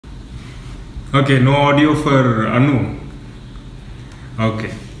Okay, no audio for Anu.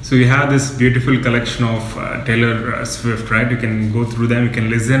 Okay, so you have this beautiful collection of Taylor Swift, right? You can go through them, you can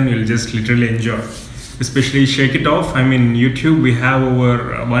listen, you'll just literally enjoy. Especially Shake It Off. I mean, YouTube, we have over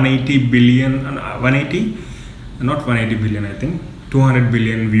 180 billion, 180? Not 180 billion, I think. 200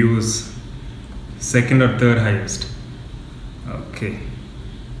 billion views. Second or third highest. Okay.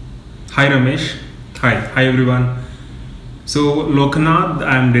 Hi Ramesh. Hi everyone. So Lokanath,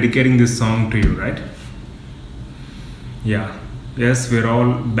 I'm dedicating this song to you, right? Yeah. Yes, we're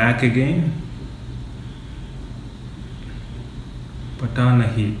all back again. Pata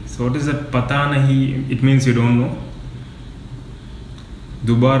nahi. So what is that pata nahi? It means you don't know.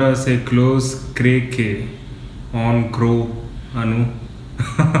 Dubara se close kre ke on crow Anu.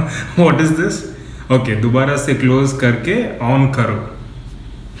 What is this? Okay, Dubara se close karke on karo.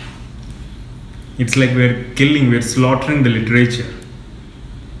 It's like we're slaughtering the literature.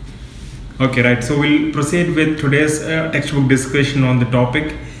 Okay, right. So we'll proceed with today's textbook discussion on the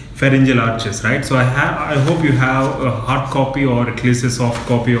topic pharyngeal arches, right? So I hope you have a hard copy or at least a soft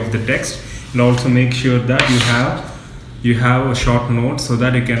copy of the text, and also make sure that you have a short note so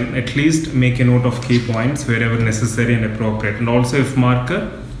that you can at least make a note of key points wherever necessary and appropriate. And also if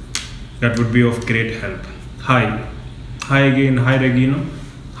marker, that would be of great help. Hi again. Hi Regina.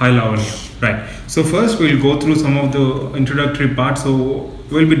 Hi Lavanya. Right. So first we'll go through some of the introductory parts. So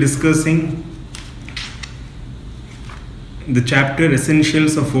we'll be discussing the chapter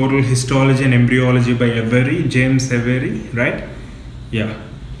Essentials of Oral Histology and Embryology by Avery, James Avery, right? Yeah.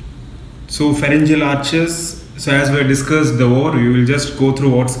 So pharyngeal arches. So as we discussed the overview, we'll just go through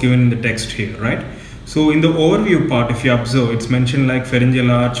what's given in the text here, right? So in the overview part, if you observe, it's mentioned like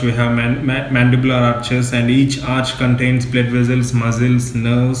pharyngeal arch, we have mandibular arches, and each arch contains blood vessels, muscles,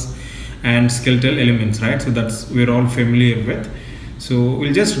 nerves, and skeletal elements, right? So that's we're all familiar with. So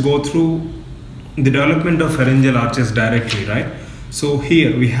we'll just go through the development of pharyngeal arches directly, right? So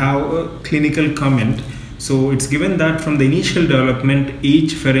here we have a clinical comment. So it's given that from the initial development,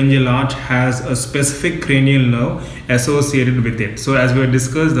 each pharyngeal arch has a specific cranial nerve associated with it. So as we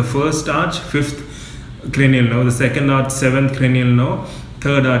discussed, the first arch, 5th cranial nerve, the second arch, 7th cranial nerve,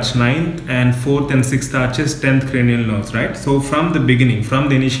 third arch, 9th, and 4th and 6th arches, 10th cranial nerves, right? So from the beginning, from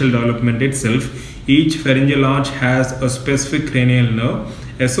the initial development itself, each pharyngeal arch has a specific cranial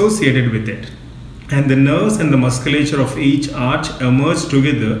nerve associated with it. And the nerves and the musculature of each arch emerge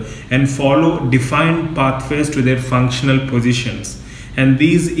together and follow defined pathways to their functional positions. And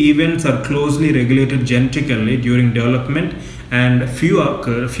these events are closely regulated genetically during development, and few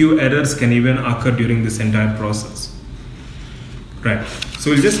errors can even occur during this entire process. Right.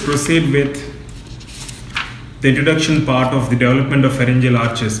 So we'll just proceed with the introduction part of the development of pharyngeal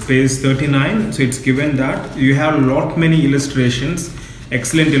arches, page 39. So it's given that you have many illustrations,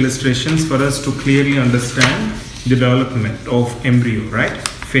 excellent illustrations for us to clearly understand the development of embryo, right?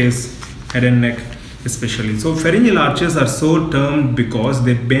 Face, head and neck especially. So pharyngeal arches are so termed because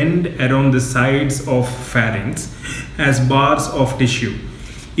they bend around the sides of pharynx as bars of tissue.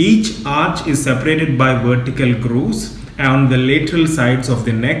 Each arch is separated by vertical grooves on the lateral sides of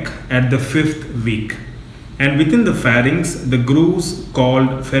the neck at the 5th week. And within the pharynx, the grooves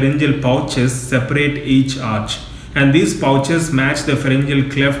called pharyngeal pouches separate each arch. And these pouches match the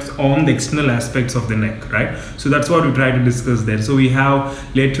pharyngeal clefts on the external aspects of the neck, right? So that's what we try to discuss there. So we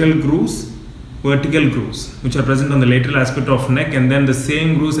have lateral grooves, vertical grooves, which are present on the lateral aspect of neck, and then the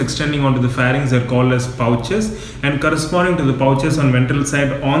same grooves extending onto the pharynx are called as pouches, and corresponding to the pouches on ventral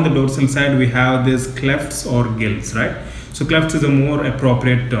side, on the dorsal side, we have these clefts or gills, right? So clefts is a more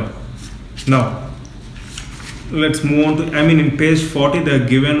appropriate term. Now let's move on to, in page 40 they are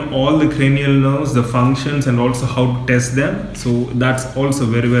given all the cranial nerves, the functions, and also how to test them. So that's also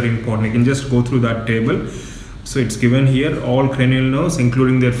very important. You can just go through that table. So it's given here all cranial nerves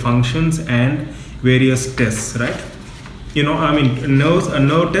including their functions and various tests, right? Nerves, a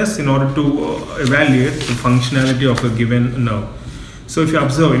nerve test in order to evaluate the functionality of a given nerve. So if you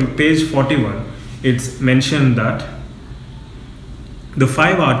observe in page 41, it's mentioned that the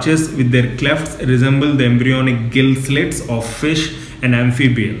 5 arches with their clefts resemble the embryonic gill slits of fish and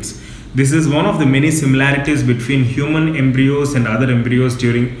amphibians. This is one of the many similarities between human embryos and other embryos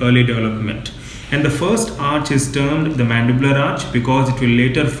during early development. And the first arch is termed the mandibular arch because it will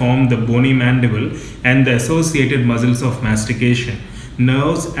later form the bony mandible and the associated muscles of mastication,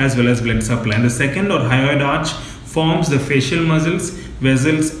 nerves, as well as blood supply. And the second or hyoid arch forms the facial muscles,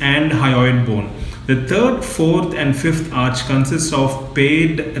 vessels, and hyoid bone. The third, fourth, and fifth arch consists of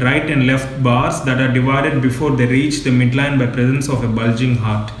paired right and left bars that are divided before they reach the midline by presence of a bulging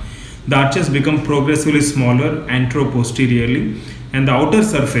heart. The arches become progressively smaller anteroposteriorly. and the outer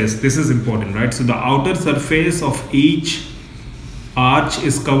surface, this is important, right? So the outer surface of each arch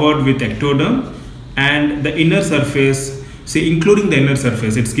is covered with ectoderm, and the inner surface, see, including the inner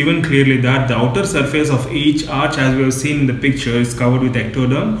surface, it's given clearly that the outer surface of each arch, as we have seen in the picture, is covered with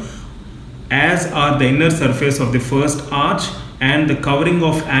ectoderm, as are the inner surface of the first arch and the covering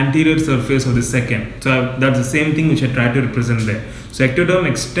of anterior surface of the second. So that's the same thing which I tried to represent there. So ectoderm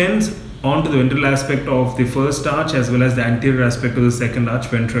extends onto the ventral aspect of the first arch as well as the anterior aspect of the second arch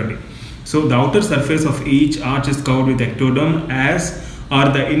ventrally. So the outer surface of each arch is covered with ectoderm, as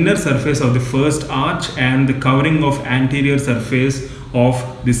are the inner surface of the first arch and the covering of anterior surface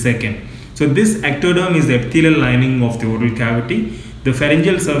of the second. So this ectoderm is the epithelial lining of the oral cavity. The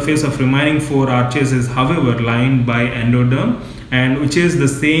pharyngeal surface of remaining 4 arches is, however, lined by endoderm, and which is the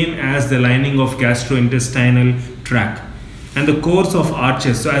same as the lining of gastrointestinal tract. And the cores of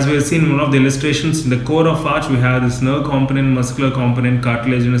arches, so as we have seen in one of the illustrations, in the core of arch we have this nerve component, muscular component,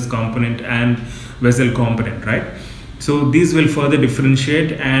 cartilaginous component, and vessel component, right? So these will further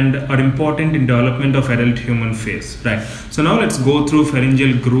differentiate and are important in development of adult human face, right? So now let's go through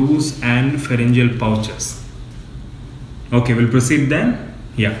pharyngeal grooves and pharyngeal pouches. Okay, we'll proceed then.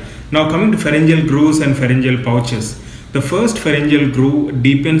 Yeah. Now coming to pharyngeal grooves and pharyngeal pouches. The first pharyngeal groove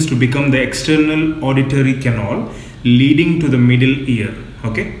deepens to become the external auditory canal leading to the middle ear.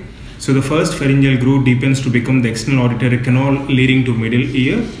 Okay. So the first pharyngeal groove deepens to become the external auditory canal leading to middle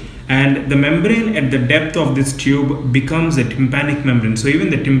ear, and the membrane at the depth of this tube becomes a tympanic membrane. So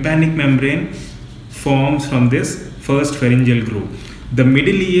even the tympanic membrane forms from this first pharyngeal groove. The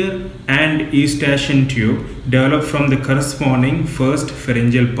middle ear and eustachian tube develop from the corresponding first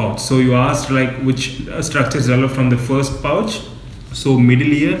pharyngeal pouch. So you asked like which structures develop from the first pouch. So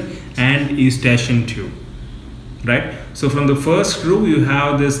middle ear and eustachian tube, right? So from the first groove you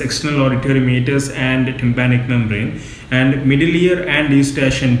have this external auditory meatus and tympanic membrane, and middle ear and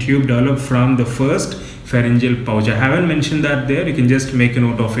eustachian tube develop from the first pharyngeal pouch. I haven't mentioned that there, you can just make a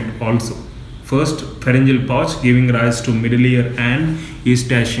note of it also. First pharyngeal pouch giving rise to middle ear and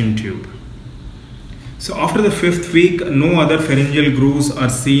eustachian tube. So after the 5th week, no other pharyngeal grooves are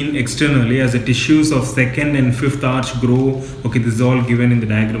seen externally as the tissues of 2nd and 5th arch grow. Okay, this is all given in the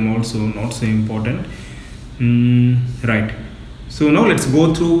diagram also, not so important. Right. So now let's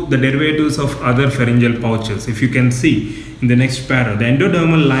go through the derivatives of other pharyngeal pouches. If you can see in the next para, the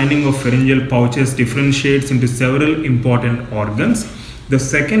endodermal lining of pharyngeal pouches differentiates into several important organs. The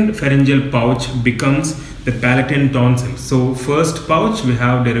second pharyngeal pouch becomes the palatine tonsil. So first pouch we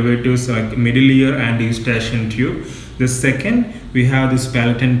have derivatives like middle ear and eustachian tube. The second we have these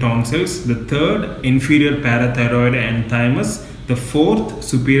palatine tonsils. The third inferior parathyroid and thymus. The fourth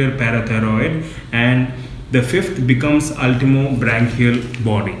superior parathyroid, and the fifth becomes ultimobranchial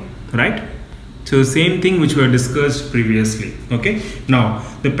body, right? So same thing which we have discussed previously. Okay, now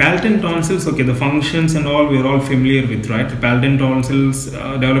the palatine tonsils, okay, the functions and all we are all familiar with, right? The palatine tonsils,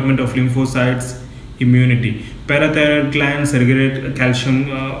 development of lymphocytes, immunity. Parathyroid gland segregate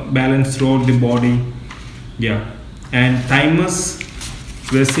calcium balance throughout the body. Yeah, and thymus,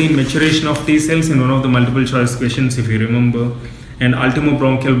 we have seen maturation of T cells in one of the multiple choice questions if you remember. And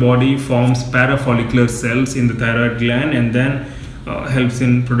ultimobranchial body forms parafollicular cells in the thyroid gland and then helps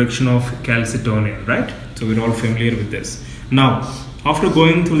in production of calcitonin, right? So we're all familiar with this. Now, after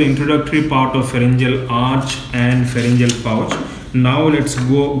going through the introductory part of pharyngeal arch and pharyngeal pouch, now let's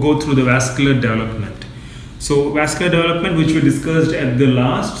go through the vascular development. So vascular development, which we discussed at the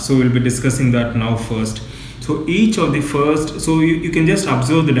last, so we'll be discussing that now first. So each of the first, so you can just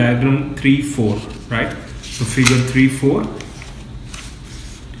observe the diagram 3-4, right? So figure 3-4,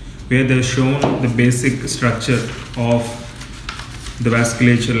 where they're shown the basic structure of the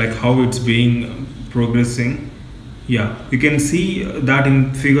vasculature, like how it's being progressing. Yeah, you can see that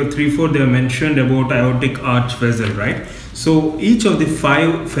in figure 3-4 they are mentioned about aortic arch vessel, right? So each of the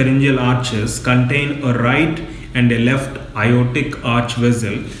 5 pharyngeal arches contain a right and a left aortic arch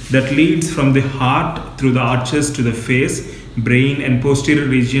vessel that leads from the heart through the arches to the face, brain and posterior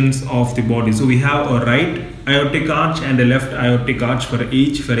regions of the body. So we have a right aortic arch and a left aortic arch for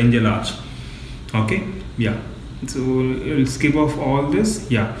each pharyngeal arch. Okay, yeah. So we'll skip off all this.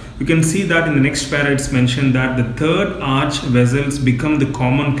 Yeah, you can see that in the next para it's mentioned that the third arch vessels become the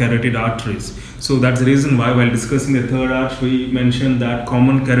common carotid arteries. So that's the reason why while discussing the third arch we mentioned that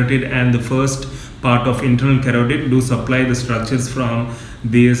common carotid and the first part of internal carotid do supply the structures from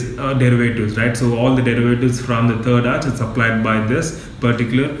these derivatives, right? So all the derivatives from the third arch is supplied by this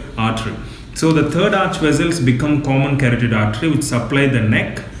particular artery. So the third arch vessels become common carotid artery which supply the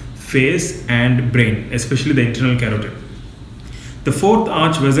neck, face and brain, especially the internal carotid. The fourth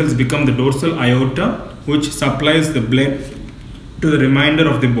arch vessels become the dorsal aorta which supplies the blood to the remainder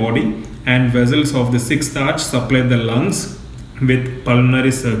of the body, and vessels of the sixth arch supply the lungs with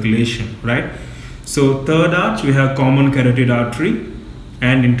pulmonary circulation, right? So third arch we have common carotid artery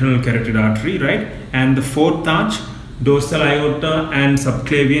and internal carotid artery, right? And the fourth arch dorsal aorta and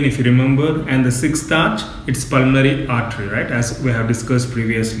subclavian, if you remember, and the sixth arch, it's pulmonary artery, right? As we have discussed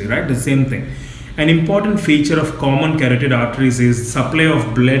previously, right? The same thing. An important feature of common carotid arteries is supply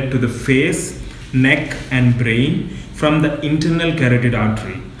of blood to the face, neck and brain from the internal carotid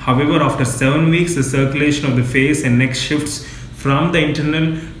artery. However, after 7 weeks, the circulation of the face and neck shifts from the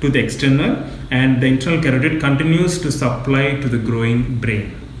internal to the external, and the internal carotid continues to supply to the growing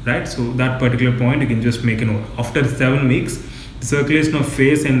brain, right? So that particular point you can just make a note. After 7 weeks, the circulation of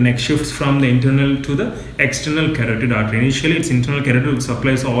face and neck shifts from the internal to the external carotid artery. Initially, it's internal carotid which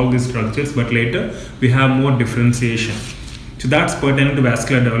supplies all these structures, but later we have more differentiation. So that's pertaining to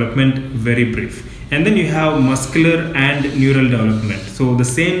vascular development, very brief. And then you have muscular and neural development. So the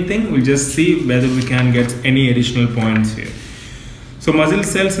same thing, we'll just see whether we can get any additional points here. So muscle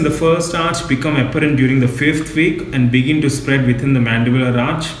cells in the first arch become apparent during the 5th week and begin to spread within the mandibular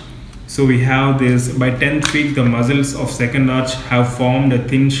arch. So we have this, by 10th week the muscles of second arch have formed a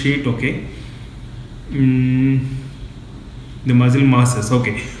thin sheet, okay. The muscle masses,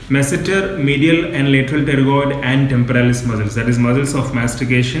 okay. Masseter, medial and lateral pterygoid and temporalis muscles, that is muscles of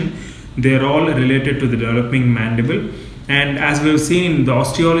mastication, they are all related to the developing mandible. And as we have seen in the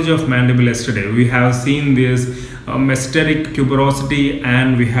osteology of mandible yesterday, we have seen this mesenteric tuberosity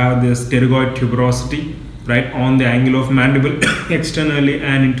and we have this pterygoid tuberosity, right, on the angle of mandible externally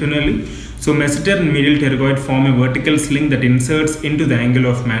and internally. So masseter and medial pterygoid form a vertical sling that inserts into the angle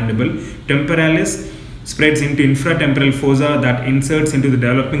of mandible. Temporalis spreads into infratemporal fossa that inserts into the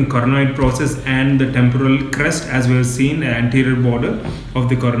developing coronoid process and the temporal crest, as we have seen the anterior border of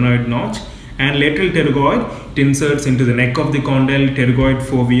the coronoid notch. And lateral pterygoid, it inserts into the neck of the condyle pterygoid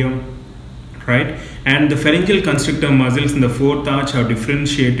fovea, right? And the pharyngeal constrictor muscles in the fourth arch are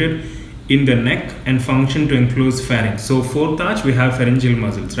differentiated in the neck and function to enclose pharynx. So fourth arch we have pharyngeal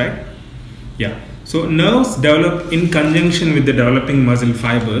muscles, right? Yeah. So nerves develop in conjunction with the developing muscle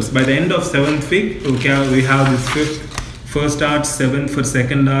fibers. By the end of 7th week, okay, we have this first arch, 7th for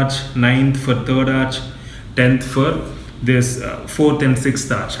second arch, 9th for third arch, 10th for this 4th and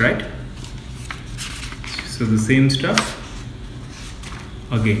 6th arch, right? So the same stuff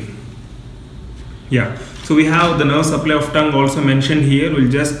again. Yeah, so we have the nerve supply of tongue also mentioned here.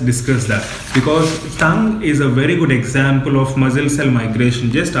 We'll just discuss that because tongue is a very good example of muscle cell migration.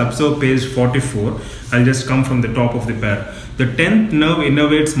 Just observe page 44. I'll just come from the top of the pair. The 10th nerve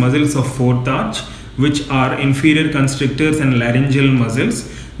innervates muscles of fourth arch, which are inferior constrictors and laryngeal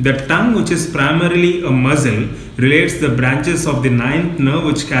muscles. The tongue, which is primarily a muscle, relates the branches of the 9th nerve,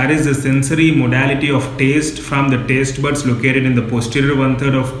 which carries the sensory modality of taste from the taste buds located in the posterior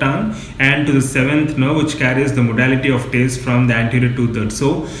 1/3 of tongue, and to the 7th nerve, which carries the modality of taste from the anterior 2/3.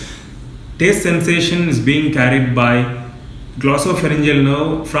 So taste sensation is being carried by glossopharyngeal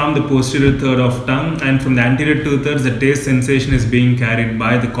nerve from the posterior third of tongue, and from the anterior 2/3 the taste sensation is being carried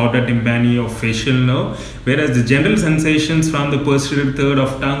by the chorda tympani of facial nerve, whereas the general sensations from the posterior third of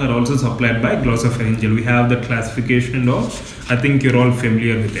tongue are also supplied by glossopharyngeal. We have the classification of, I think you're all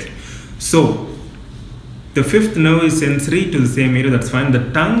familiar with it. So the 5th nerve is sensory to the same area, that's fine. The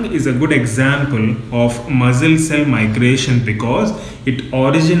tongue is a good example of muscle cell migration because it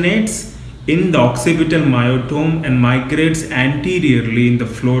originates in the occipital myotome and migrates anteriorly in the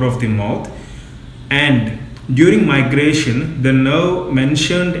floor of the mouth, and during migration the nerve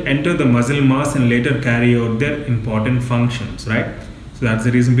mentioned enter the muscle mass and later carry out their important functions, right? So that's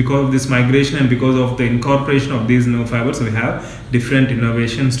the reason, because of this migration and because of the incorporation of these nerve fibers, we have different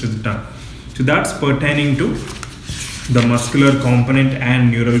innervations to the tongue. So that's pertaining to the muscular component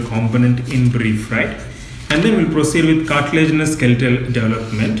and neural component in brief, right? And then we'll proceed with cartilaginous skeletal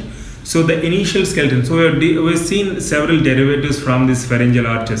development. So the initial skeleton, so we've seen several derivatives from these pharyngeal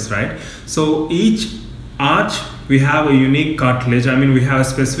arches, right? So each arch we have a unique cartilage. I mean, we have a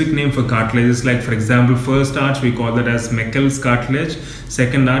specific name for cartilages, like for example, first arch we call that as Meckel's cartilage,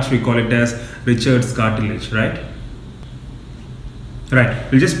 second arch we call it as Richard's cartilage, right? Right,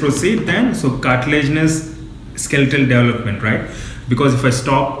 we'll just proceed then. So cartilaginous skeletal development, right? Because if I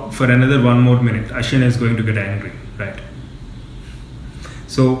stop for another 1 more minute, Ashina is going to get angry, right?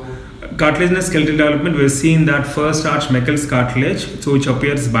 So cartilaginous skeletal development, we've seen that first arch Meckel's cartilage, so which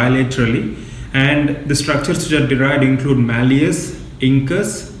appears bilaterally, and the structures which are derived include malleus,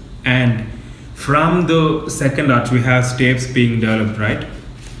 incus, and from the second arch we have stapes being developed, right?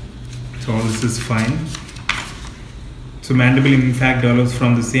 So all this is fine. So mandible in fact develops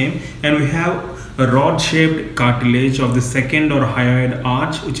from the same, and we have a rod-shaped cartilage of the second or hyoid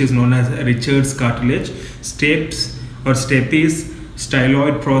arch, which is known as Richard's cartilage, stapes or stapes,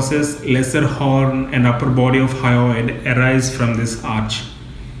 styloid process, lesser horn and upper body of hyoid arise from this arch.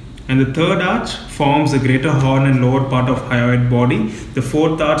 And the third arch forms the greater horn and lower part of hyoid body. The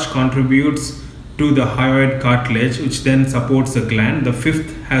fourth arch contributes to the hyoid cartilage, which then supports the gland. The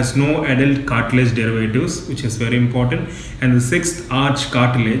fifth has no adult cartilage derivatives, which is very important. And the sixth arch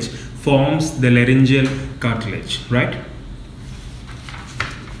cartilage forms the laryngeal cartilage, right?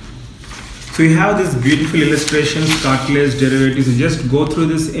 So you have this beautiful illustrations, cartilage derivatives. You just go through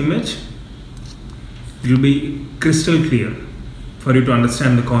this image. It will be crystal clear for you to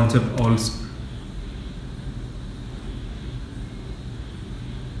understand the concept also.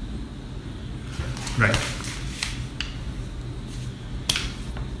 Right.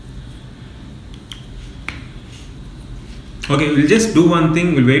 Okay, we'll just do one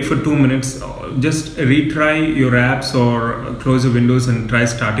thing. We'll wait for 2 minutes. Just retry your apps or close your windows and try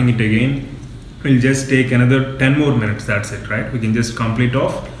starting it again. We'll just take another 10 more minutes. That's it, right? We can just complete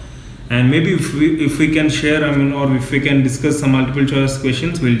off. And maybe if we can share, or if we can discuss some multiple choice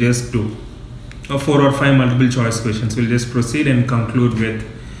questions, we'll just do 4 or 5 multiple choice questions. We'll just proceed and conclude with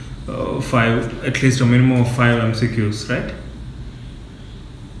 5, at least a minimum of 5 MCQs, right?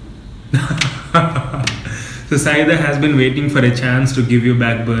 So Saida has been waiting for a chance to give you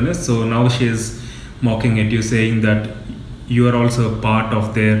back burners. So now she is mocking at you, saying that you are also a part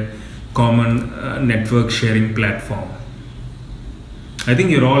of their common network sharing platform. I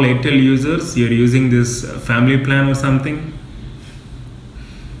think you're all Airtel users. You're using this family plan or something.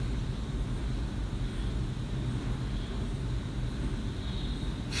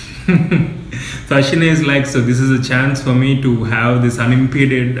 So Ashina is like, so this is a chance for me to have this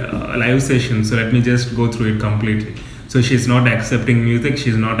unimpeded live session. So let me just go through it completely. So she's not accepting music.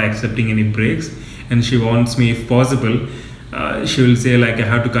 She's not accepting any breaks. And she wants me, if possible, she will say like I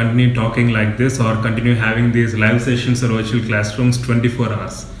have to continue talking like this or continue having these live sessions or virtual classrooms 24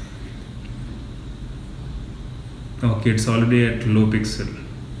 hours. Okay, it's already at low pixel.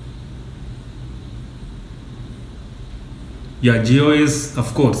 Yeah, Geo is,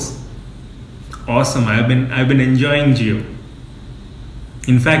 of course, awesome. I've been enjoying Geo.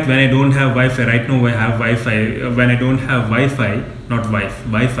 In fact, when I don't have Wi-Fi, right now I have Wi-Fi. When I don't have Wi-Fi, not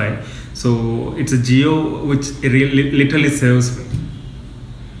Wi-Fi, so it's a Geo which literally saves me.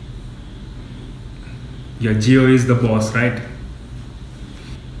 Yeah, Geo is the boss, right?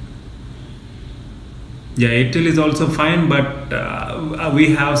 Yeah, Airtel is also fine, but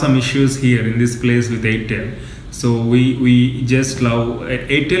we have some issues here in this place with Airtel. So we just love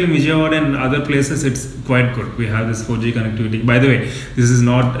Airtel, Vijayawada and other places. It's quite good. We have this 4G connectivity. By the way, this is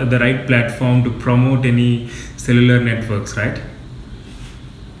not the right platform to promote any cellular networks, right?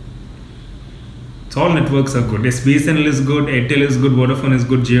 So all networks are good. Yes, BSNL is good, Airtel is good, Vodafone is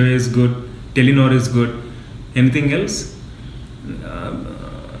good, Jio is good, Telenor is good. Anything else?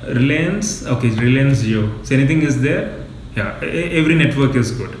 Reliance, okay, Reliance Jio. So anything is there? Yeah, every network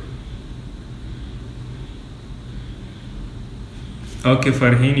is good. Okay,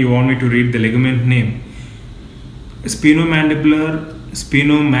 Farheen, you want me to read the ligament name? Spinomandibular,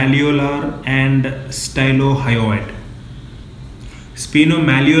 spinomalleolar and stylohyoid.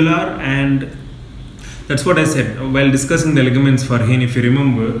 Spinomalleolar, and that's what I said while discussing the ligaments, Farheen. If you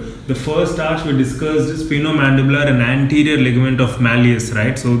remember, the first arch we discussed spinomandibular and anterior ligament of malleus,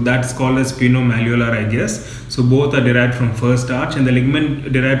 right? So that's called as spinomalleolar, I guess. So both are derived from first arch, and the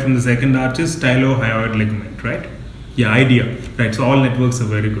ligament derived from the second arch is stylohyoid ligament, right? Yeah, idea, right? So all networks are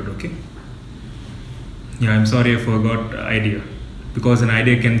very good. Okay. Yeah, I'm sorry I forgot idea, because an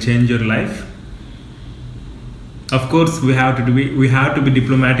idea can change your life. Of course, we have to be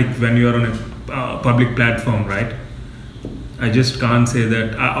diplomatic when you are on a public platform, right? I just can't say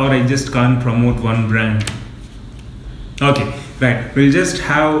that, or I just can't promote one brand. Okay, right. We'll just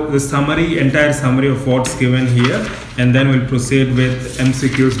have the summary, entire summary of what's given here, and then we'll proceed with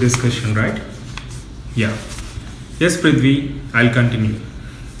MCQ's discussion, right? Yeah. Yes, Prithvi, I'll continue.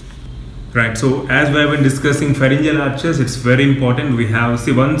 Right, so as we have been discussing pharyngeal arches, it's very important. We have,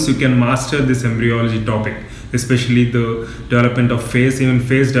 see, once you can master this embryology topic, especially the development of face, even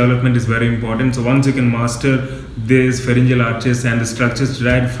face development is very important. So once you can master these pharyngeal arches and the structures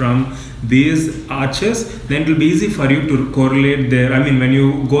derived from these arches, then it will be easy for you to correlate their, I mean, when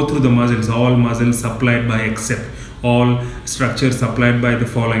you go through the muscles, all muscles supplied by except, all structures supplied by the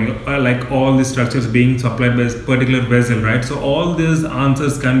following, like all the structures being supplied by a particular vessel, right? So all these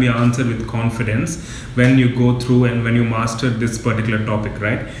answers can be answered with confidence when you go through and when you master this particular topic,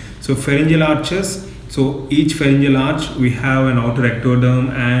 right? So pharyngeal arches, So each pharyngeal arch, we have an outer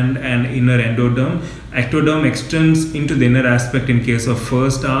ectoderm and an inner endoderm. Ectoderm extends into the inner aspect in case of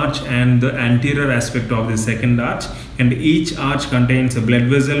first arch and the anterior aspect of the second arch. And each arch contains a blood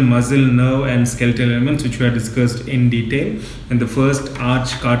vessel, muscle, nerve and skeletal elements which were discussed in detail. And the first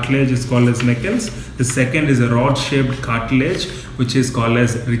arch cartilage is called as Meckel's. The second is a rod-shaped cartilage which is called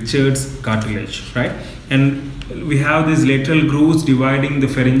as Richard's cartilage, right? And we have these lateral grooves dividing the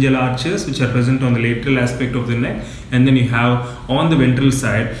pharyngeal arches which are present on the lateral aspect of the neck, and then you have on the ventral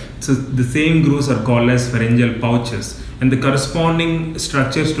side, so the same grooves are called as pharyngeal pouches, and the corresponding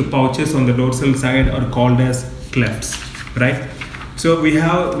structures to pouches on the dorsal side are called as clefts, right? So we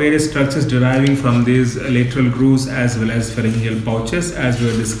have various structures deriving from these lateral grooves as well as pharyngeal pouches as we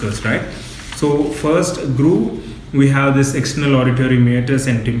discussed, right? So first groove, we have this external auditory meatus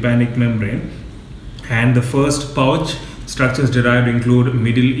and tympanic membrane. And the first pouch structures derived include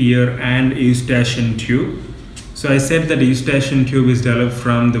middle ear and eustachian tube. So I said that eustachian tube is developed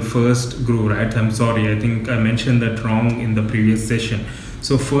from the first groove, right? I'm sorry, I think I mentioned that wrong in the previous session.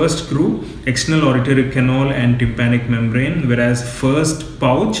 So first groove, external auditory canal and tympanic membrane, whereas first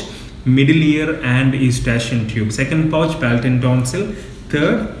pouch, middle ear and eustachian tube. Second pouch, palatal tonsil.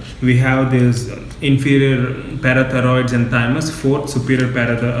 Third, we have this inferior parathyroids and thymus. Fourth, superior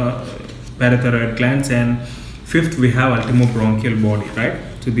parathyroid glands, and fifth we have ultimobronchial body, right?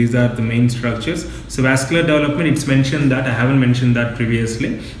 So these are the main structures. So vascular development, it's mentioned that, I haven't mentioned that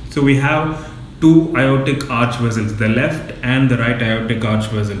previously. So we have two aortic arch vessels, the left and the right aortic arch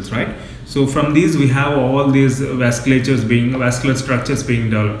vessels, right? So from these we have all these vascular structures being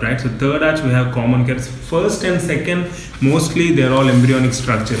developed, right? So third arch we have common carries. First and second, mostly they're all embryonic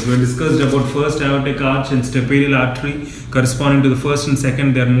structures. We discussed about first aortic arch and stapedial artery corresponding to the first and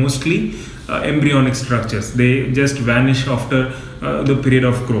second. They're mostly embryonic structures. They just vanish after the period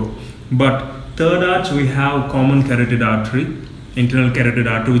of growth. But third arch we have common carotid artery, internal carotid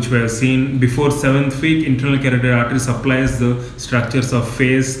artery, which we have seen before 7th week. Internal carotid artery supplies the structures of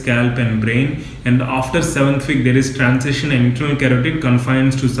face, scalp and brain, and after 7th week there is transition and internal carotid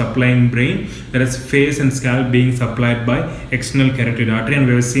confines to supplying brain, whereas face and scalp being supplied by external carotid artery. And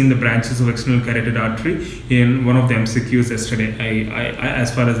we have seen the branches of external carotid artery in one of the MCQs yesterday,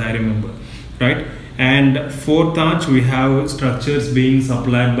 as far as I remember, right? And fourth arch we have structures being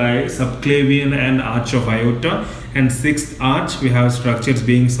supplied by subclavian and arch of aorta, and sixth arch we have structures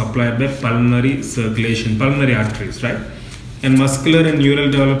being supplied by pulmonary circulation, pulmonary arteries, right? And muscular and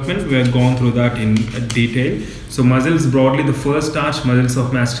neural development, we have gone through that in detail. So muscles broadly, the first arch, muscles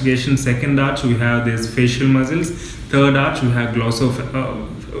of mastication. Second arch we have these facial muscles. Third arch we have the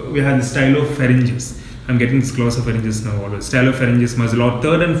stylopharyngeus. I'm getting this glossopharyngeus now, always stylopharyngeus muscle. Or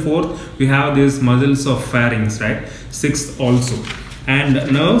third and fourth we have these muscles of pharynx, right? Sixth also. And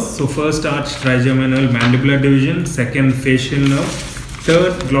nerves, so first arch trigeminal mandibular division, second facial nerve,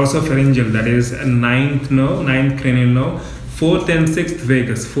 third glossopharyngeal, that is ninth cranial nerve, fourth and sixth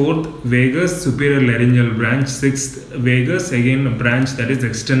vagus. Fourth vagus, superior laryngeal branch. Sixth vagus, again a branch that is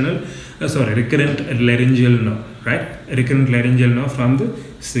recurrent laryngeal nerve, right? Recurrent laryngeal nerve from the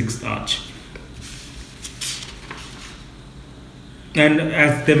sixth arch. And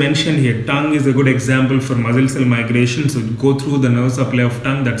as they mentioned here, tongue is a good example for muscle cell migration. So go through the nerve supply of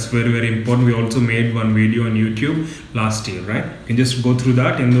tongue. That's very, very important. We also made one video on YouTube last year, right? You can just go through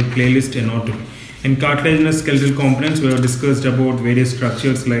that in the playlist anatomy. In cartilaginous skeletal components, we have discussed about various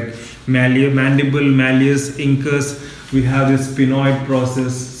structures like mandible, malleus, incus. We have this sphenoid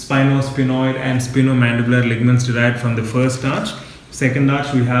process, spinospinoid and spinomandibular ligaments derived from the first arch. Second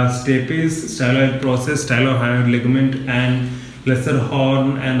arch, we have stapes, styloid process, stylohyoid ligament, and lesser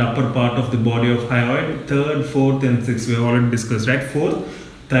horn and upper part of the body of hyoid. Third, fourth and sixth we have already discussed, right? Fourth,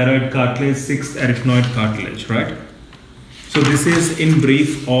 thyroid cartilage. Sixth, arytenoid cartilage, right? So this is in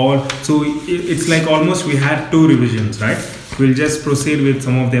brief all. So it's like almost we had two revisions, right? We'll just proceed with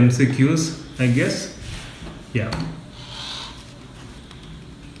some of the MCQs, I guess. Yeah.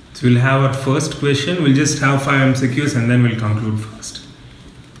 So we'll have our first question. We'll just have 5 MCQs and then we'll conclude first.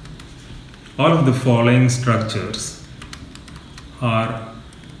 All of the following structures are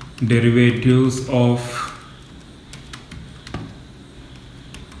derivatives of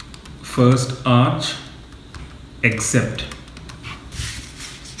first arch except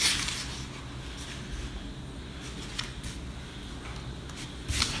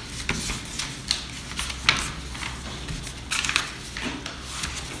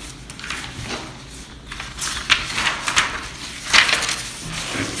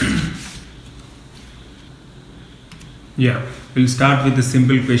yeah. We'll start with the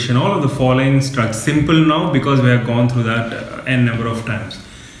simple question. All of the following structures, simple now because we have gone through that n number of times.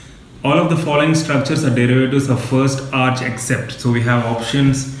 All of the following structures are derivatives of first arch except. So we have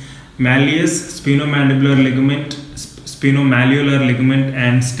options: malleus, spinomandibular ligament, spinomalleolar ligament,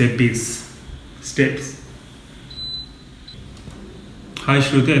 and stapes. Hi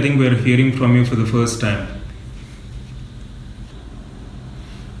Shruti, I think we are hearing from you for the first time.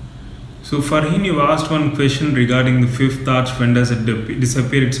 So Farheen, you asked one question regarding the fifth arch. When does it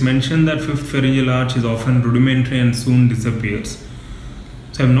disappear? It's mentioned that fifth pharyngeal arch is often rudimentary and soon disappears.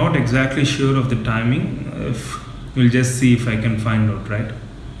 So I'm not exactly sure of the timing. We'll just see if I can find out, right?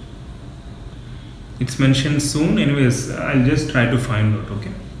 It's mentioned soon. Anyways, I'll just try to find out,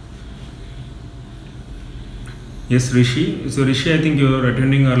 okay? Yes, Rishi. So Rishi, I think you're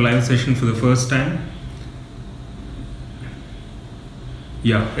attending our live session for the first time.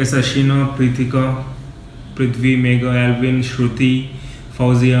 Yeah, yes, Ashina, Pritika, Prithvi, Mega, Alvin, Shruti,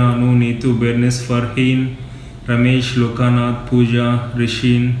 Fauzia, Anu, Neetu, Bernice, Farheen, Ramesh, Lokanath, Pooja,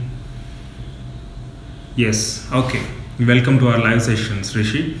 Rishin. Yes, okay. Welcome to our live sessions,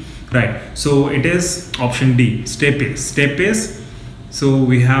 Rishi. Right, so it is option D, stapes. Stapes, so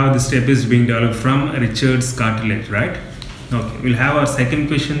we have the stapes being developed from Richard's cartilage, right? Okay, we'll have our second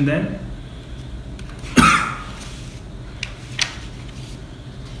question then.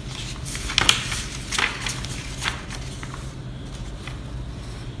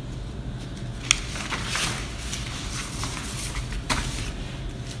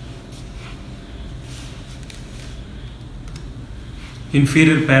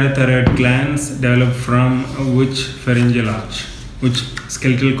 Inferior parathyroid glands develop from which pharyngeal arch? Which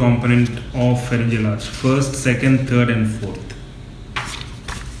skeletal component of pharyngeal arch? First, second, third, and fourth.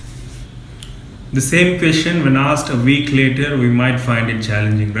 The same question when asked a week later, we might find it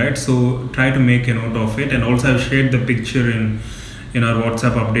challenging, right? So try to make a note of it. And also I've shared the picture in our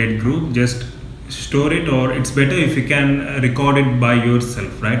WhatsApp update group. Just store it, or it's better if you can record it by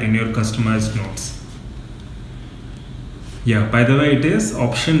yourself, right? In your customized notes. Yeah, by the way, it is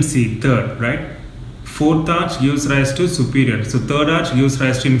option C, third, right? Fourth arch gives rise to superior. So third arch gives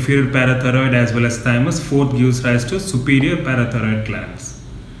rise to inferior parathyroid as well as thymus. Fourth gives rise to superior parathyroid glands.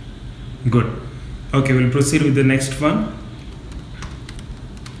 Good. Okay, we'll proceed with the next one.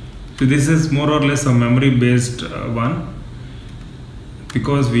 So this is more or less a memory based one,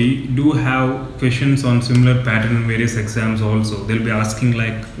 because we do have questions on similar pattern in various exams also. They'll be asking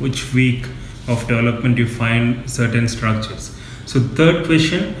like which week of development you find certain structures. So third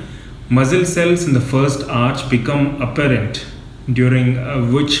question, muscle cells in the first arch become apparent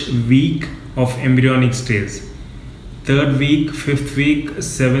during which week of embryonic stage? Third week, fifth week,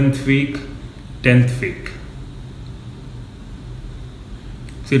 seventh week, 10th week.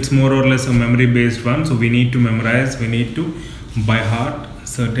 So it's more or less a memory based one, so we need to memorize, we need to by heart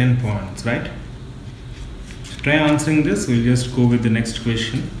certain points, right? So try answering this. We'll just go with the next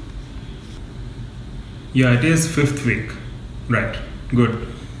question. Yeah, it is fifth week, right? Good.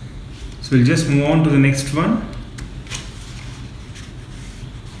 So we'll just move on to the next one.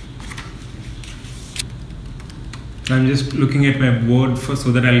 I'm just looking at my board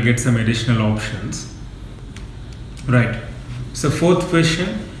so that I'll get some additional options. Right. So fourth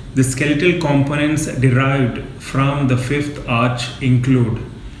question, the skeletal components derived from the fifth arch include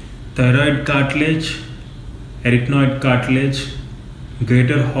thyroid cartilage, arytenoid cartilage,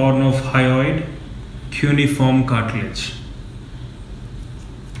 greater horn of hyoid, cuneiform cartilage.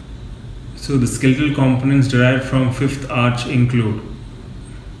 So the skeletal components derived from fifth arch include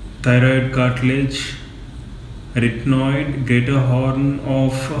thyroid cartilage, arytenoid, greater horn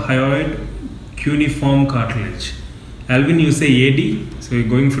of hyoid, cuneiform cartilage. Alvin, you say AD, so you're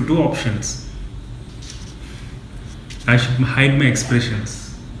going for two options. I should hide my expressions.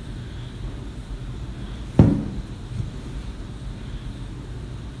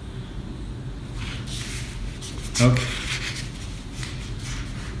 Okay.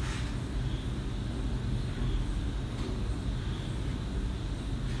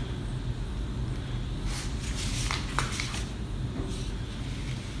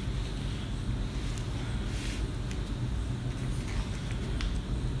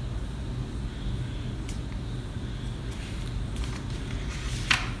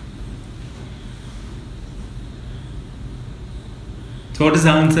 So what is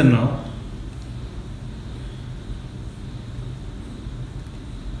the answer now?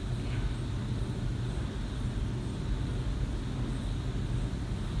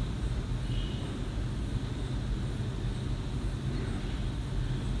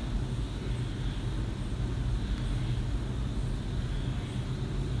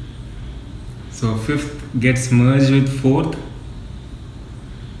 So fifth gets merged with fourth.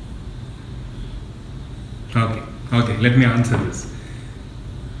 Okay, let me answer this.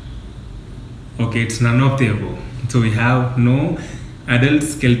 Okay, it's none of the above. So we have no adult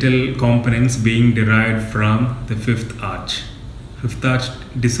skeletal components being derived from the fifth arch. Fifth arch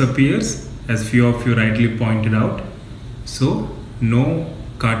disappears, as few of you rightly pointed out. So no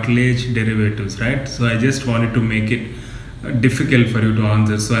cartilage derivatives, right? So I just wanted to make it difficult for you to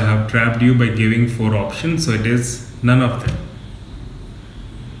answer. So I have trapped you by giving 4 options. So it is none of them.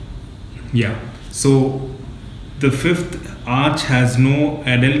 Yeah. So the fifth arch has no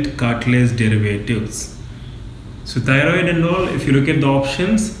adult cartilage derivatives. So thyroid and all, if you look at the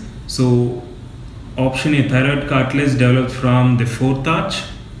options, so option A, thyroid cartilage developed from the fourth arch,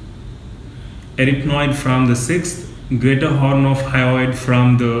 erythenoid from the sixth, greater horn of hyoid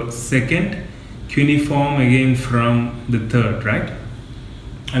from the second, cuneiform again from the third, right?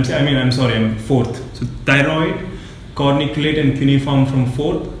 I'm fourth. So thyroid, corniculate and cuneiform from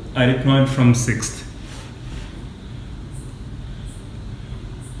fourth, erythenoid from sixth.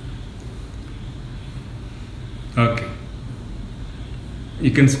 Okay.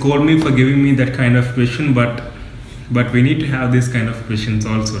 You can scold me for giving me that kind of question, but we need to have this kind of questions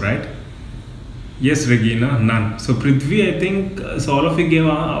also, right? Yes, Regina, none. So Prithvi, I think so. All of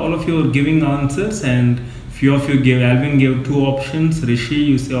you are giving answers, and few of you gave. Alvin gave 2 options. Rishi,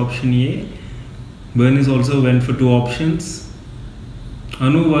 you say option A. Bernice also went for 2 options.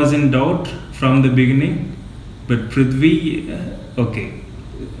 Anu was in doubt from the beginning, but Prithvi, okay,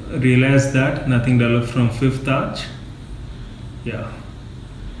 realized that nothing developed from fifth arch. Yeah.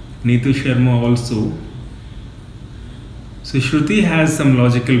 Neetu Sharma also. So Shruti has some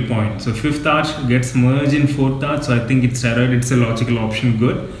logical point. So fifth arch gets merged in fourth arch. So I think it's thyroid. It's a logical option.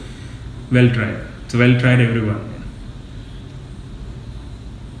 Good. Well tried. So well tried, everyone.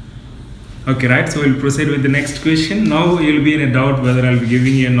 Okay, right. So we'll proceed with the next question. Now you'll be in a doubt whether I'll be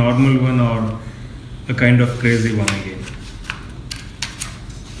giving you a normal one or a kind of crazy one again.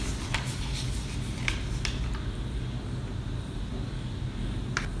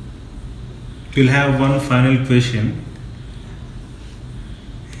 We'll have one final question.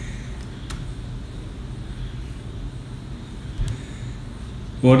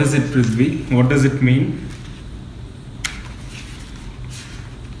 What is it, Prithvi? What does it mean?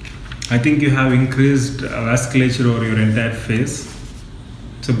 I think you have increased vasculature over your entire face.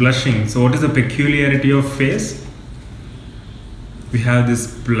 So blushing. So what is the peculiarity of face? We have this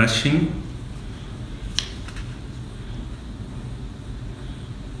blushing.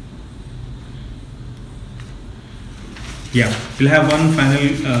 Yeah, we'll have one final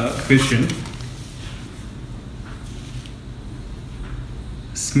question.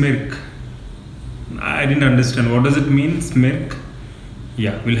 Smirk. I didn't understand. What does it mean, smirk?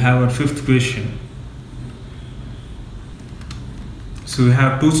 Yeah, we'll have our 5th question. So we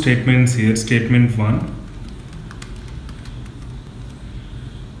have 2 statements here. Statement 1.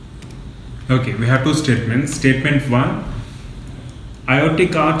 Okay, we have 2 statements. Statement 1.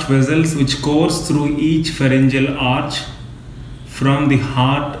 Aortic arch vessels which course through each pharyngeal arch from the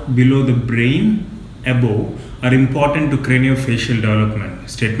heart below the brain above are important to craniofacial development.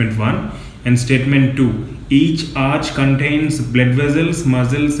 Statement 1. And statement 2. Each arch contains blood vessels,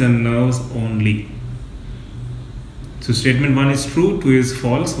 muscles and nerves only. So statement 1 is true, 2 is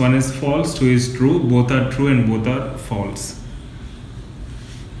false, 1 is false, 2 is true, both are true and both are false.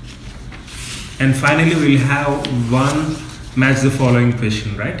 And finally we'll have one match the following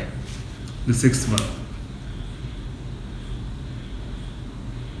question, right? The 6th one.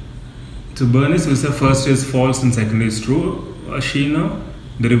 So Bernice will say first is false and second is true. Ashina,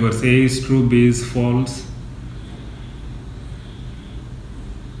 the reverse. A is true, B is false.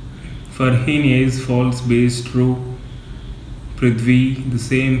 Farheen, A is false, B is true. Prithvi, the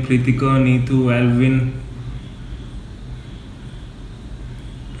same. Pritika, Neetu, Alvin.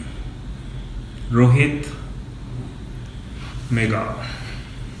 Rohit, Mega.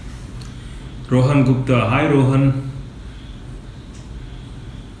 Rohan Gupta, hi Rohan.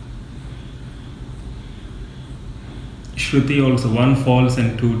 Shruti also, 1 false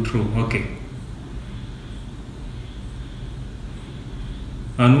and 2 true. Okay.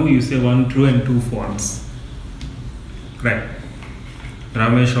 Anu, you say 1 true and 2 false. Right.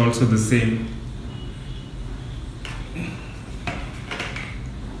 Ramesh also the same.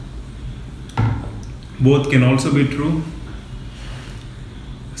 Both can also be true.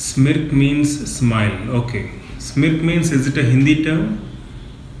 Smirk means smile. Okay. Smirk means, is it a Hindi term?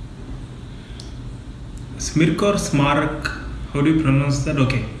 Smirk or smark? How do you pronounce that?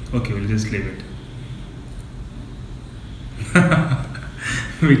 Okay. Okay, we'll just leave it.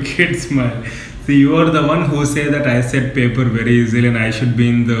 Wicked smile. See, you are the one who say that I set paper very easily and I should be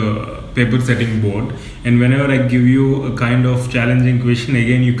in the paper setting board. And whenever I give you a kind of challenging question,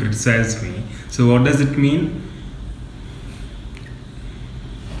 again you criticize me. So what does it mean?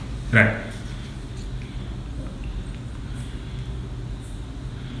 Right.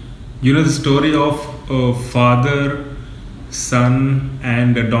 You know the story of a father, son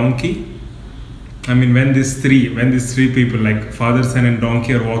and a donkey? I mean, when these three people like father, son and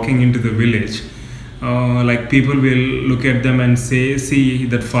donkey are walking into the village, like people will look at them and say, see,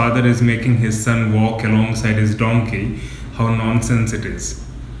 that father is making his son walk alongside his donkey, how nonsense it is.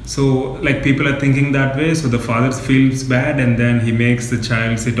 So like people are thinking that way, so the father feels bad and then he makes the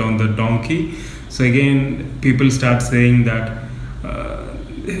child sit on the donkey. So again people start saying that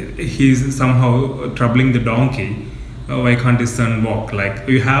he's somehow troubling the donkey. Why can't his son walk? Like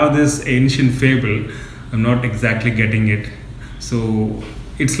you have this ancient fable, I'm not exactly getting it. So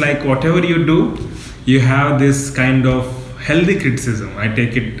it's like whatever you do, you have this kind of healthy criticism. I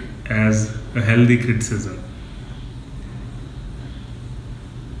take it as a healthy criticism.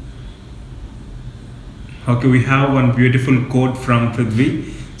 Okay, we have one beautiful quote from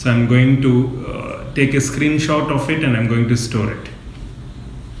Prithvi. So I'm going to take a screenshot of it and I'm going to store it.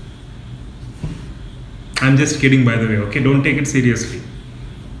 I'm just kidding, by the way, okay? Don't take it seriously.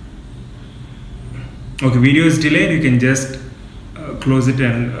 Okay, video is delayed. You can just close it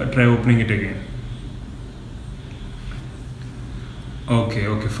and try opening it again.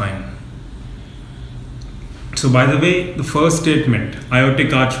 Okay, fine. So by the way, the first statement,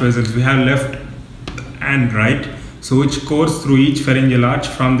 aortic arch vessels, we have left and right, so which course through each pharyngeal arch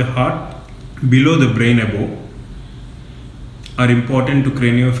from the heart below the brain above, are important to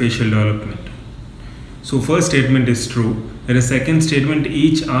craniofacial development. So first statement is true. There is second statement,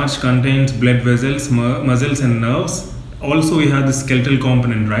 each arch contains blood vessels, muscles and nerves. Also we have the skeletal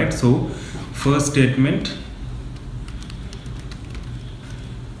component, right? So first statement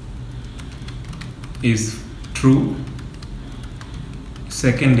is true,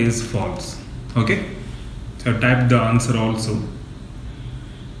 second is false. Okay, so type the answer also.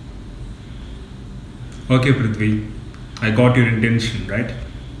 Okay Prithvi, I got your intention, right?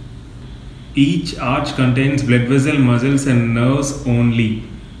 Each arch contains blood vessel, muscles and nerves only.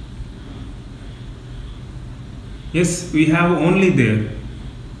 Yes, we have only there.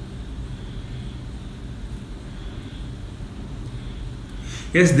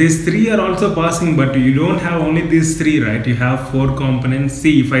 Yes, these three are also passing, but you don't have only these three, right? You have four components.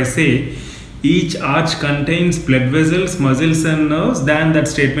 See, if I say each arch contains blood vessels, muscles and nerves, then that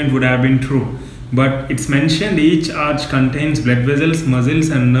statement would have been true. But it's mentioned each arch contains blood vessels, muscles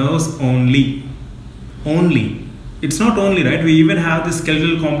and nerves only. Only. It's not only, right? We even have the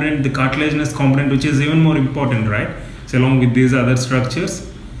skeletal component, the cartilaginous component, which is even more important, right? So along with these other structures.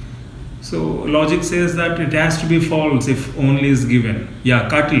 So logic says that it has to be false if only is given. Yeah,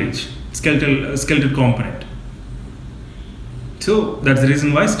 cartilage, skeletal component. So that's the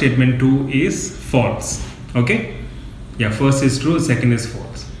reason why statement 2 is false. Okay? Yeah, first is true, second is false.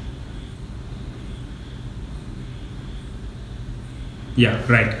 Yeah,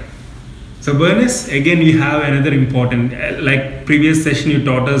 right. So Bernice, again we have another important, like previous session you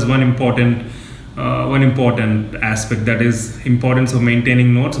taught us one important aspect, that is importance of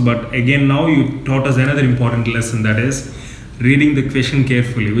maintaining notes, but again now you taught us another important lesson, that is reading the question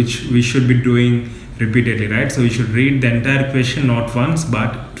carefully, which we should be doing repeatedly, right? So we should read the entire question not once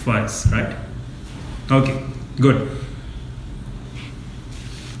but twice, right? Okay, good.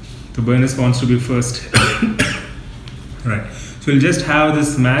 So Bernice wants to be first. Right. So we'll just have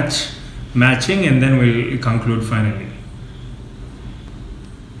this matching and then we'll conclude finally.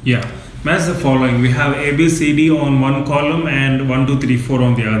 Yeah, match the following. We have A, B, C, D on one column and 1, 2, 3, 4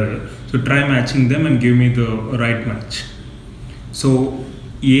 on the other. So try matching them and give me the right match. So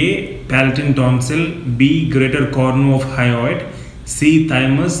A, palatine tonsil, B, greater cornu of hyoid, C,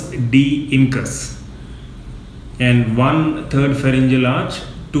 thymus, D, incus. And 1, third pharyngeal arch,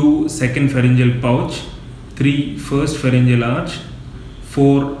 2, second pharyngeal pouch, 3, first pharyngeal arch,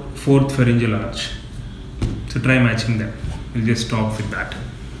 4, fourth pharyngeal arch. So try matching them. We'll just stop with that.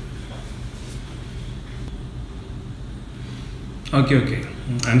 Okay.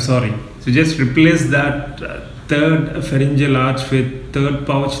 I'm sorry. So just replace that third pharyngeal arch with third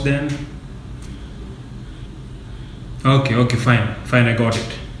pouch then. Okay, fine, I got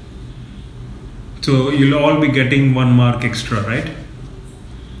it. So you'll all be getting 1 mark extra, right?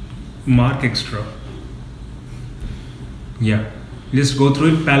 Mark extra. Yeah, just go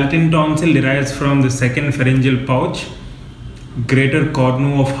through it. Palatine tonsil derives from the second pharyngeal pouch, greater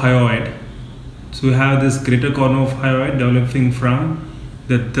cornu of hyoid. So we have this greater cornu of hyoid developing from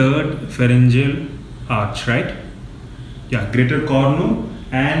the third pharyngeal arch, right? Yeah, greater cornu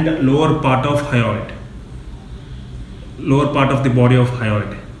and lower part of hyoid, lower part of the body of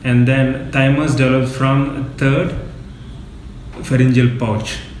hyoid. and then thymus develops from third pharyngeal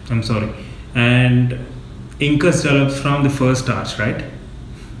pouch. I'm sorry, and incus develops from the first arch, right?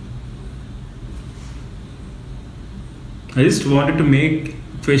 I just wanted to make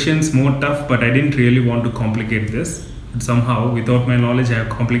questions more tough, but I didn't really want to complicate this. But somehow, without my knowledge, I have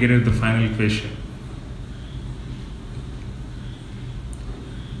complicated the final question.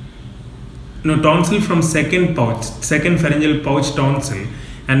 No, tonsil from second pouch, second pharyngeal pouch tonsil,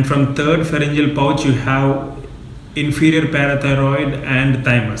 and from third pharyngeal pouch you have inferior parathyroid and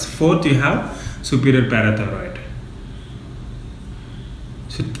thymus. Fourth you have superior parathyroid.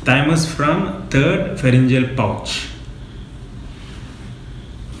 So thymus from third pharyngeal pouch.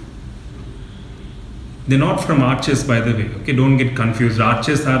 They're not from arches, by the way. Okay, don't get confused.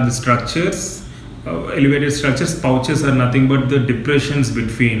 Arches are the structures, elevated structures. Pouches are nothing but the depressions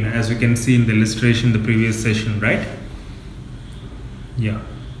between, as you can see in the illustration in the previous session, right? Yeah.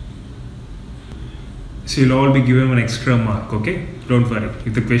 So you'll all be given an extra mark. Okay, don't worry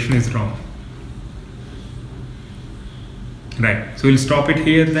if the question is wrong. Right. So we'll stop it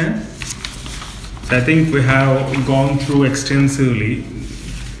here then. So I think we have gone through extensively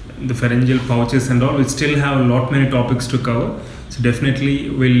the pharyngeal pouches and all. We still have a lot many topics to cover, so definitely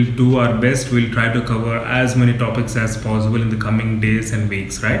we'll do our best. We'll try to cover as many topics as possible in the coming days and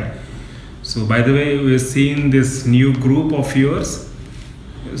weeks, right? So by the way, we're seeing this new group of yours,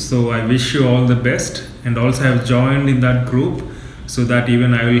 so I wish you all the best, and also I've joined in that group so that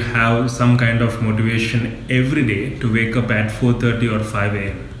even I will have some kind of motivation every day to wake up at 4:30 or 5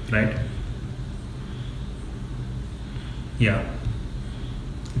 a.m. right? Yeah.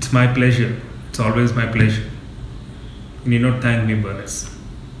 It's my pleasure. It's always my pleasure. You need not thank me, Bernice.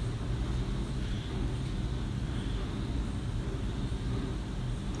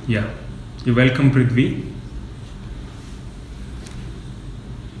 Yeah. You're welcome, Prithvi.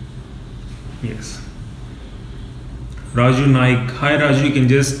 Yes. Raju Naik. Hi Raju, you can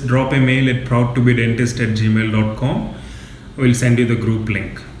just drop a mail at proudtobedentist@gmail.com. We'll send you the group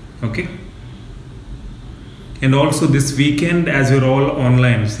link. Okay? And also this weekend, as you're all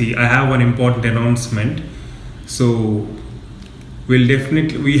online, see, I have one important announcement. So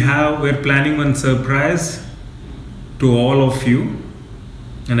we're planning one surprise to all of you,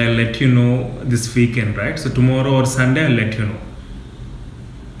 and I'll let you know this weekend, right? So tomorrow or Sunday, I'll let you know.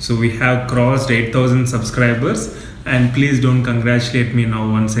 So we have crossed 8,000 subscribers, and please don't congratulate me now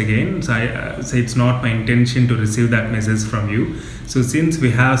once again. So it's not my intention to receive that message from you. So since we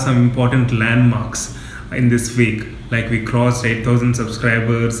have some important landmarks in this week, like we crossed 8,000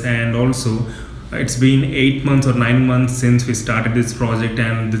 subscribers, and also it's been 8 months or 9 months since we started this project,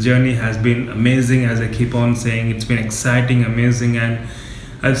 and the journey has been amazing. As I keep on saying, it's been exciting, amazing, and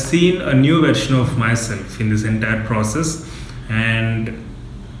I've seen a new version of myself in this entire process. And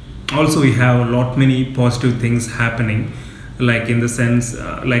also we have many positive things happening, like in the sense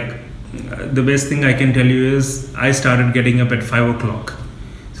the best thing I can tell you is I started getting up at 5 o'clock.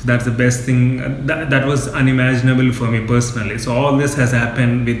 So that's the best thing. That was unimaginable for me personally. So all this has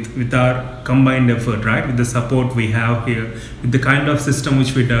happened with our combined effort, right? With the support we have here, with the kind of system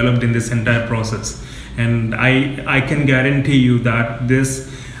which we developed in this entire process. And I can guarantee you that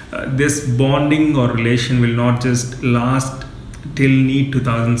this bonding or relation will not just last till NEET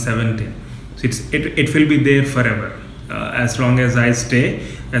 2017. So it will be there forever. As long as I stay,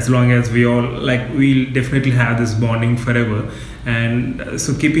 as long as we all, we'll definitely have this bonding forever. And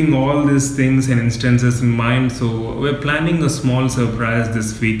so keeping all these things and instances in mind, so we're planning a small surprise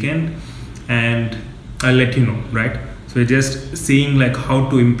this weekend, and I'll let you know, right? So we're just seeing how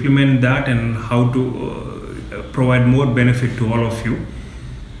to implement that and how to provide more benefit to all of you.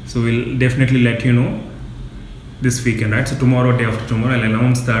 So we'll definitely let you know this weekend, right? So tomorrow, day after tomorrow, I'll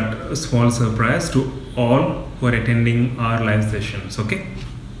announce that small surprise to all who are attending our live sessions. Okay,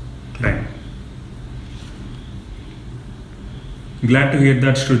 right? Glad to hear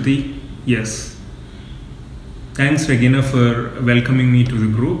that, Shruti. Yes. Thanks, Regina, for welcoming me to the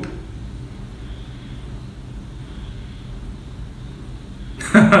group.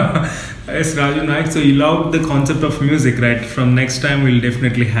 Yes, Raju Naik. So you love the concept of music, right? From next time,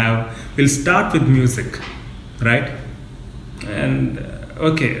 we'll start with music, right? And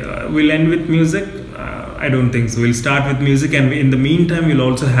okay, we'll end with music. I don't think so. We'll start with music, and in the meantime, we'll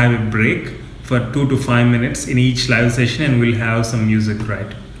also have a break for 2 to 5 minutes in each live session, and we'll have some music,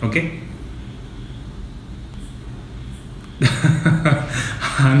 right? Okay.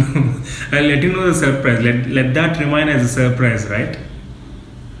 I'll let you know the surprise. Let that remain as a surprise, right?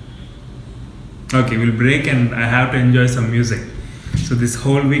 Okay, we'll break, and I have to enjoy some music. So this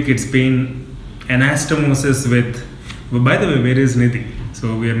whole week it's been anastomosis with But by the way, where is Nidhi?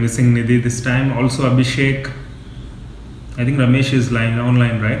 So we are missing Nidhi this time. Also Abhishek. I think Ramesh is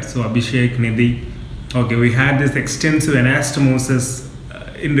online, right? So Abhishek, Nidhi. Okay, we had this extensive anastomosis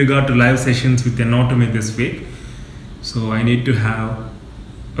in regard to live sessions with anatomy this week. So I need to have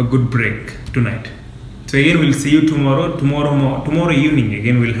a good break tonight. So again, we'll see you tomorrow. Tomorrow evening,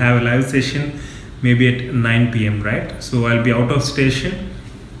 again, we'll have a live session, maybe at 9 p.m., right? So I'll be out of station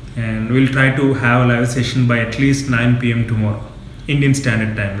and we'll try to have a live session by at least 9 p.m. tomorrow, Indian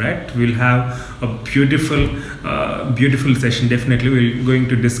Standard Time, right? We'll have a beautiful session. Definitely, we're going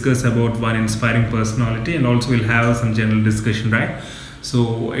to discuss about one inspiring personality, and also we'll have some general discussion, right?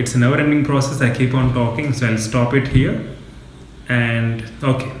 So it's a never-ending process. I keep on talking, so I'll stop it here. And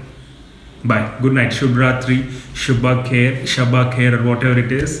okay, bye. Good night. Shubh Ratri, Shubha Khair, or whatever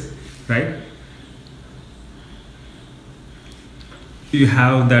it is, right? You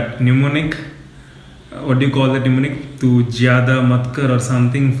have that mnemonic. What do you call that mnemonic? Tu jyada mat kar or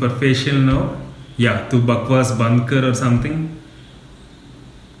something for facial nerve. Yeah, tu bakwas band kar or something.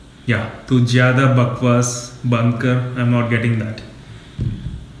 Yeah, tu jyada bakwas band kar. I'm not getting that.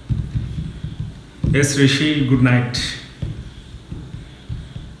 Yes, Rishi, good night.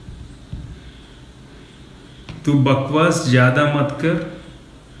 Tu bakwas jyada mat kar.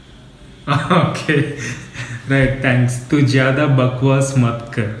 Okay. Right, thanks. Tu jyada bakwas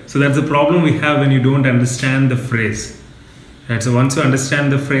mat kar. So that's the problem we have when you don't understand the phrase. Right, so once you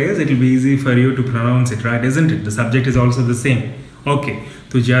understand the phrase, it will be easy for you to pronounce it, right? Isn't it? The subject is also the same. Okay.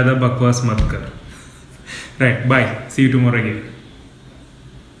 Tu jyada bakwas mat kar. Right, bye. See you tomorrow again.